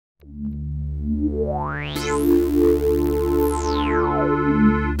Oh,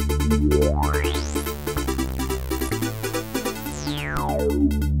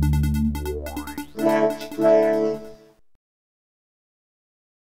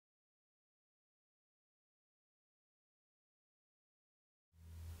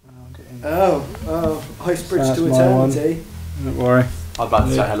 Ice Bridge to Eternity. Don't worry. I'm about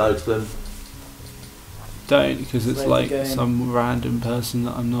to say hello to them. Don't, because it's like some random person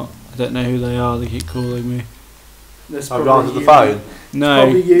that I don't know who they are, they keep calling me. I've answered the phone?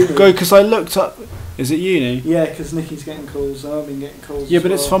 No, go, because I looked up, is it uni? Yeah, because Nikki's getting calls, I've been getting calls. Yeah,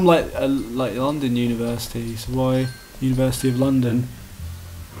 but it's from like London University, so why University of London?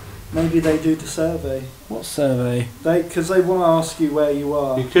 Maybe they do the survey. What survey? Because they want to ask you where you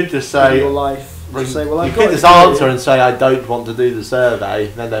are. You could just say in your life. Just say, well, you could just answer and say I don't want to do the survey.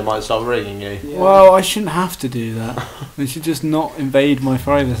 Then they might stop ringing you. Yeah. Well, I shouldn't have to do that. They should just not invade my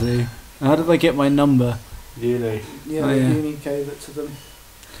privacy. How did they get my number? Uni. Yeah, uni gave it to them.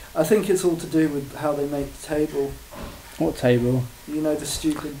 I think it's all to do with how they make the table. What table? You know, the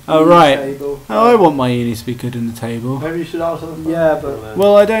stupid table. Oh, I want my uni to be good in the table. Maybe you should answer the phone. Yeah, but...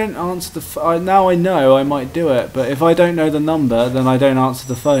 Well, I don't answer the now I know I might do it, but if I don't know the number, then I don't answer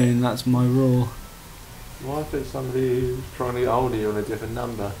the phone. That's my rule. What if it's somebody who's trying to get hold of you on a different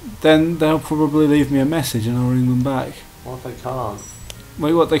number? Then they'll probably leave me a message and I'll ring them back. What if they can't?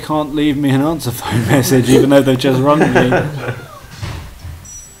 Wait, what? They can't leave me an answer phone message even though they've just rung me?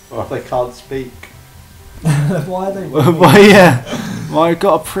 Or if they can't speak? Why are they? Well, yeah. Well, I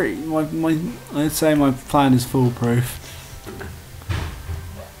got a pretty. I'd say my plan is foolproof.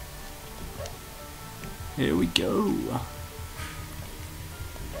 Here we go.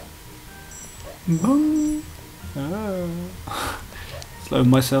 Boom. Oh. Slow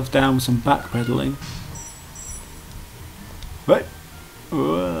myself down with some backpedaling. Right.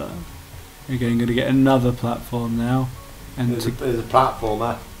 Okay, I'm going to get another platform now. And there's a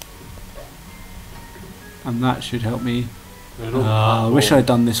platformer. And that should help me. I wish I'd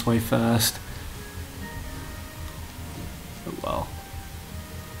done this way first. Oh well.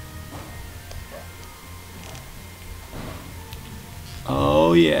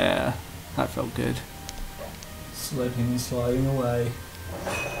 Oh yeah. That felt good. Slipping and sliding away.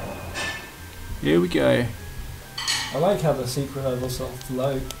 Here we go. I like how the secret levels sort of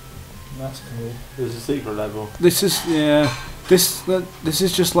float. That's cool. There's a secret level. This is this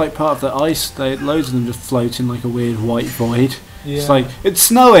is just like part of the ice. Loads of them just float in like a weird white void. Yeah. It's like it's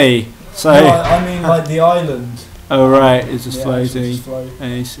snowy. So no, I mean like the island. Oh right, it's just floating. Just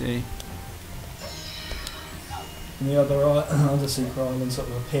I see. And the other secret island sort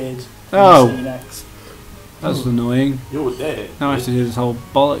of appeared. Oh, that's annoying. You're dead. Now I have to do this whole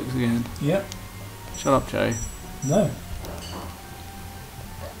bollocks again. Yep. Shut up, Joe. No.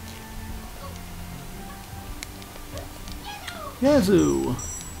 Yazoo!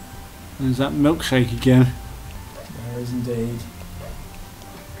 There's that milkshake again. There is indeed.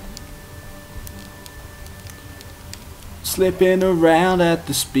 Slipping around at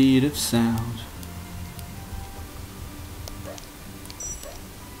the speed of sound.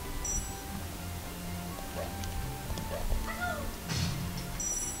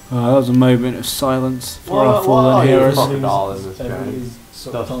 Oh, that was a moment of silence for our fallen heroes. Everybody's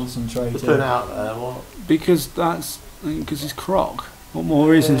sort of concentrated. Put out there, what? Because he's Croc. What more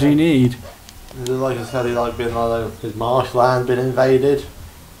reason do you need? Is it like it's been like his marshland been invaded?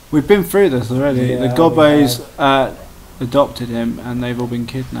 We've been through this already. Yeah, the Gobbos adopted him, and they've all been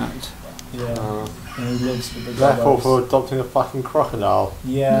kidnapped. Yeah. And he lives with the Therefore, Gobbos. for adopting a fucking crocodile.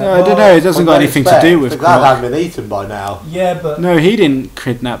 Yeah. No, I don't know. It doesn't got anything to do with Croc. Croc. That hadn't been eaten by now. Yeah, but no, he didn't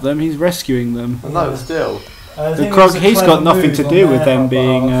kidnap them. He's rescuing them. Yeah. No, still. The Croc, he's got nothing to do with them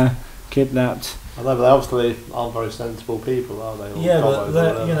being kidnapped. I know, but they obviously aren't very sensible people, are they? Yeah, but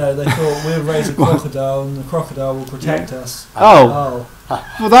they thought we'll raise a crocodile and the crocodile will protect us. Oh.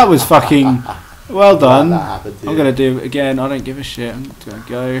 Well, that was fucking well done. I'm going to do it again. I don't give a shit. I'm going to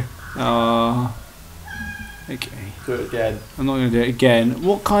go. Oh. Okay. Do it again. I'm not going to do it again.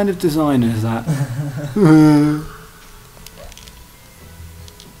 What kind of design is that?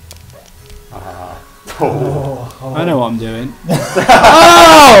 I know what I'm doing.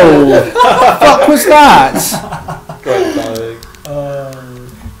 Oh! Fuck was that? Great timing.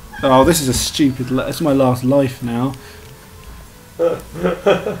 Oh, this is a stupid. It's my last life now.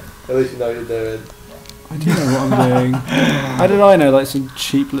 At least you know what you're doing. I do know what I'm doing. How did I know like some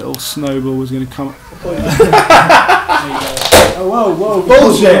cheap little snowball was going to come? Oh, whoa,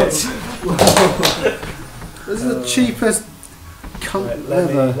 bullshit! This is the cheapest. Right,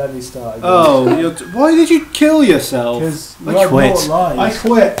 let me start again. Oh, why did you kill yourself? I quit. I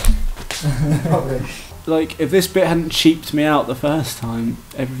quit. Rubbish. like if this bit hadn't cheaped me out the first time,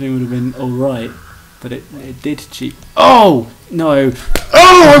 everything would have been all right. But it did cheap. Oh no!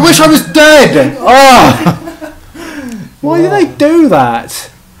 Oh, I wish I was dead. Oh, why do they do that?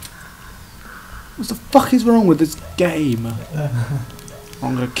 What the fuck is wrong with this game?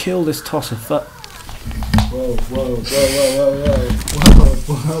 I'm gonna kill this tosser. Whoa, whoa, whoa, whoa,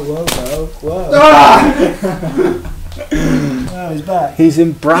 whoa, whoa, whoa, whoa, whoa, whoa. Ah! Oh, he's back. He's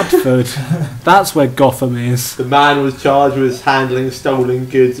in Bradford. That's where Gotham is. The man was charged with handling stolen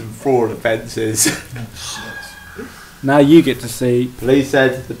goods and fraud offences. Now you get to see. Police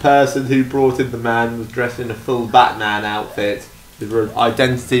said the person who brought in the man was dressed in a full Batman outfit. His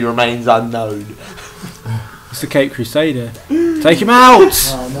identity remains unknown. It's the Cape Crusader. Take him out!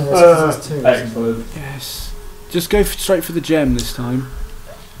 Oh, no, that's two. Excellent. Yes. Just go straight for the gem this time.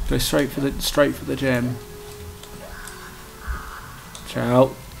 Go straight for the gem.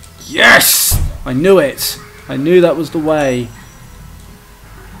 Ciao. Yes! I knew it. I knew that was the way.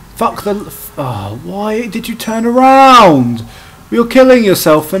 Fuck the. Oh, why did you turn around? You're killing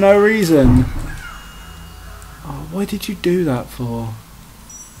yourself for no reason. Oh, why did you do that for?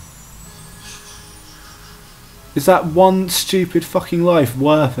 Is that one stupid fucking life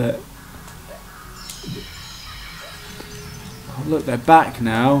worth it? Oh, look, they're back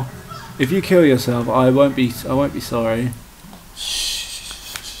now. If you kill yourself, I won't be sorry.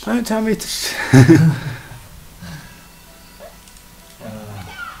 Don't tell me to.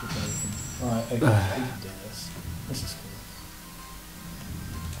 Right, okay, we can do this. This is cool.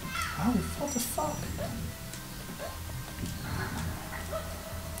 Oh, what the fuck?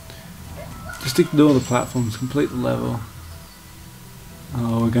 Just ignore the platforms, complete the level.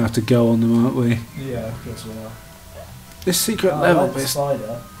 Oh, we're gonna have to go on them, aren't we? Yeah, of course we are. This secret level like the bit.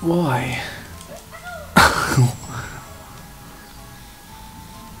 spider. Why?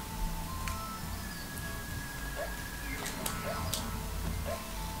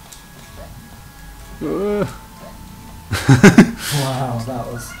 Wow, that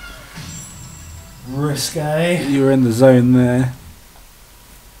was risque. You were in the zone there.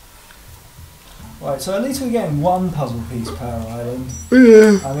 Right, so at least we're getting one puzzle piece per island.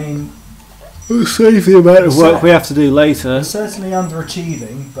 Yeah. I mean, We'll save the amount of work we have to do later. we're certainly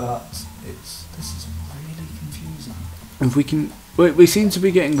underachieving, but this is really confusing. If we can, we seem to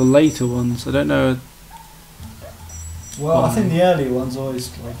be getting the later ones. I don't know. Well, I think the earlier ones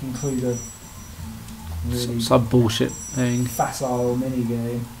always like include a really Some bullshit thing. facile mini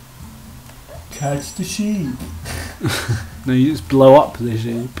game. Catch the sheep. No, you just blow up the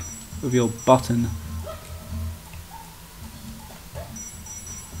sheep with your button.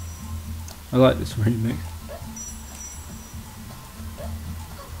 I like this remix.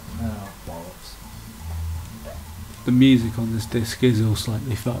 Oh, bollocks. The music on this disc is all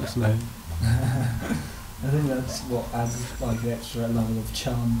slightly fucked though. I think that's what adds like an extra level of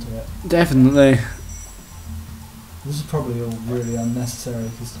charm to it. Definitely. This is probably all really unnecessary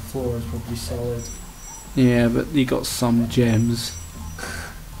because the floor is probably solid. Yeah, but you got some gems.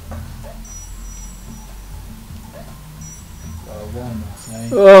 Well, why not,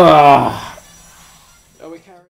 eh? Ugh.